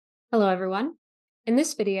Hello, everyone. In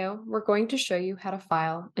this video, we're going to show you how to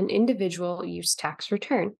file an individual use tax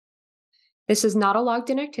return. This is not a logged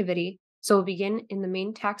in activity, so we'll begin in the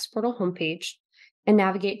Maine Tax Portal homepage and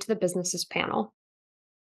navigate to the Businesses panel,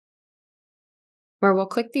 where we'll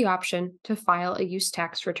click the option to file a use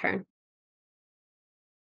tax return.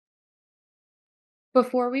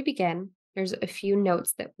 Before we begin, there's a few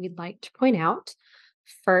notes that we'd like to point out.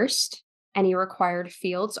 First, any required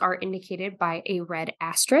fields are indicated by a red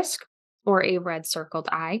asterisk or a red circled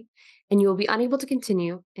I, and you will be unable to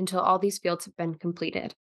continue until all these fields have been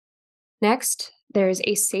completed. Next, there is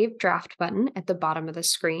a Save Draft button at the bottom of the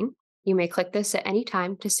screen. You may click this at any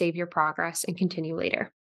time to save your progress and continue later.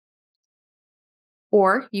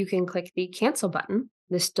 Or you can click the Cancel button.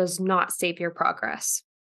 This does not save your progress.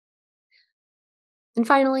 And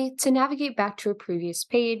finally, to navigate back to a previous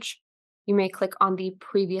page, you may click on the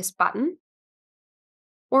Previous button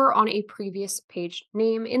or on a previous page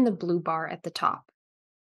name in the blue bar at the top.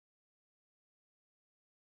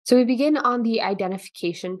 So we begin on the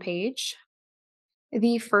identification page.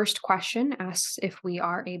 The first question asks if we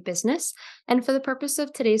are a business, and for the purpose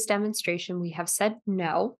of today's demonstration, we have said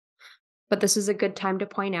no. But this is a good time to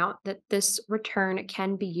point out that this return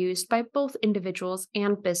can be used by both individuals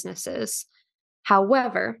and businesses.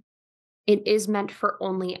 However, it is meant for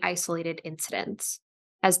only isolated incidents.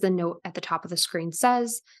 As the note at the top of the screen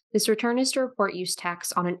says, this return is to report use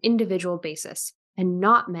tax on an individual basis and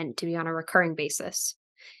not meant to be on a recurring basis.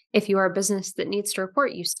 If you are a business that needs to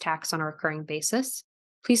report use tax on a recurring basis,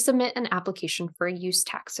 please submit an application for a use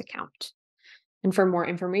tax account. And for more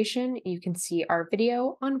information, you can see our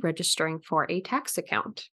video on registering for a tax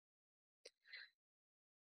account.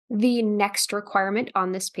 The next requirement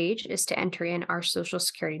on this page is to enter in our social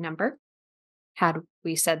security number. Had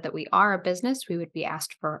we said that we are a business, we would be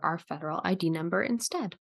asked for our federal ID number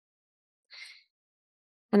instead.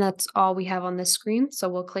 And that's all we have on this screen, so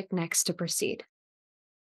we'll click Next to proceed.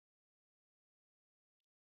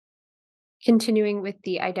 Continuing with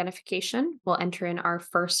the identification, we'll enter in our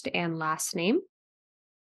first and last name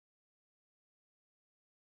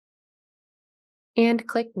and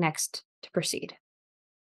click Next to proceed.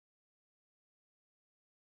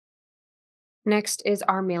 Next is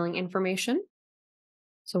our mailing information.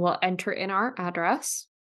 So we'll enter in our address.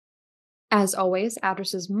 As always,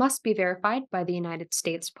 addresses must be verified by the United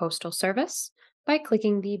States Postal Service by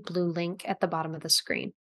clicking the blue link at the bottom of the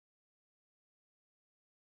screen.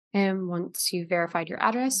 And once you've verified your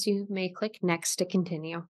address, you may click Next to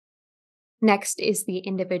continue. Next is the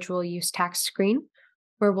individual use tax screen,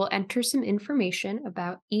 where we'll enter some information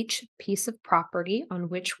about each piece of property on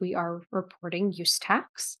which we are reporting use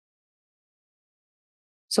tax.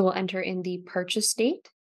 So we'll enter in the purchase date,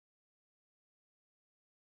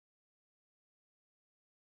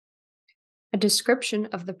 a description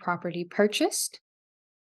of the property purchased,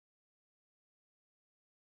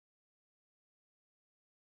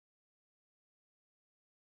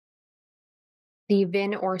 the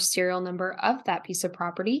VIN or serial number of that piece of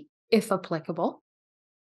property, if applicable,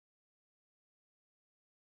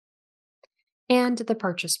 and the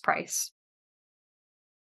purchase price.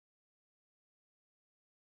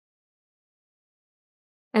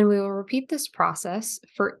 And we will repeat this process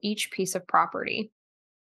for each piece of property.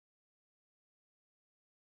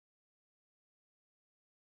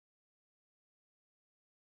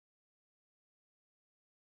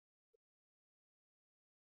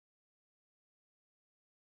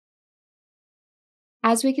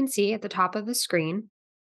 As we can see at the top of the screen,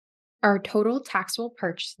 our total taxable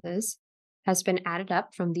purchases has been added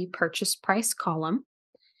up from the purchase price column.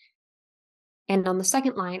 And on the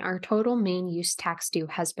second line, our total Maine use tax due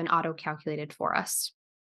has been auto-calculated for us.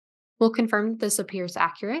 We'll confirm that this appears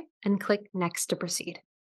accurate and click Next to proceed.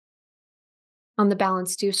 On the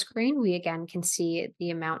balance due screen, we again can see the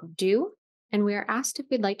amount due, and we are asked if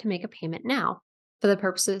we'd like to make a payment now. For the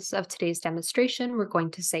purposes of today's demonstration, we're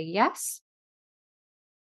going to say yes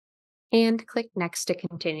and click Next to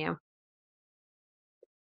continue.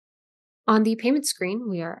 On the payment screen,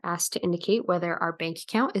 we are asked to indicate whether our bank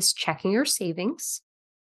account is checking or savings,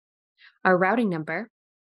 our routing number,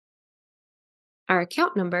 our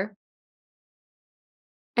account number,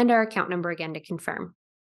 and our account number again to confirm.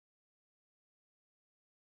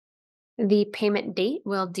 The payment date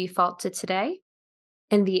will default to today,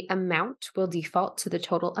 and the amount will default to the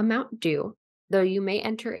total amount due, though you may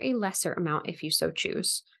enter a lesser amount if you so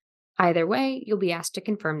choose. Either way, you'll be asked to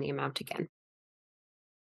confirm the amount again.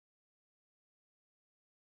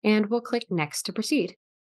 And we'll click Next to proceed.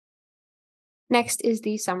 Next is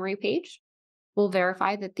the summary page. We'll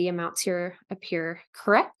verify that the amounts here appear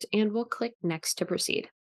correct, and we'll click Next to proceed.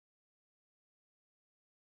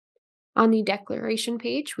 On the declaration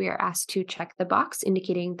page, we are asked to check the box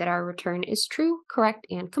indicating that our return is true, correct,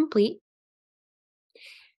 and complete,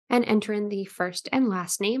 and enter in the first and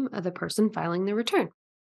last name of the person filing the return.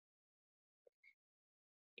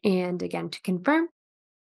 And again, to confirm,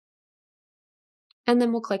 and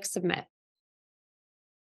then we'll click submit.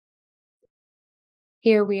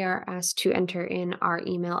 Here we are asked to enter in our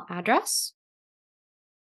email address.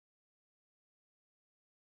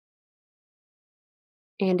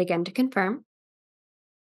 And again, to confirm.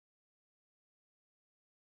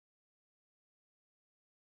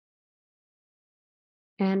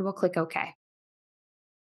 And we'll click OK.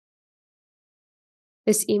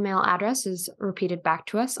 This email address is repeated back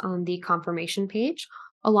to us on the confirmation page,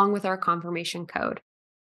 along with our confirmation code.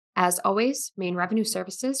 As always, Maine Revenue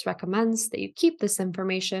Services recommends that you keep this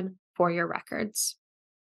information for your records.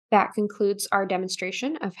 That concludes our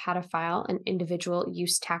demonstration of how to file an individual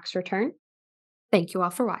use tax return. Thank you all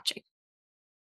for watching.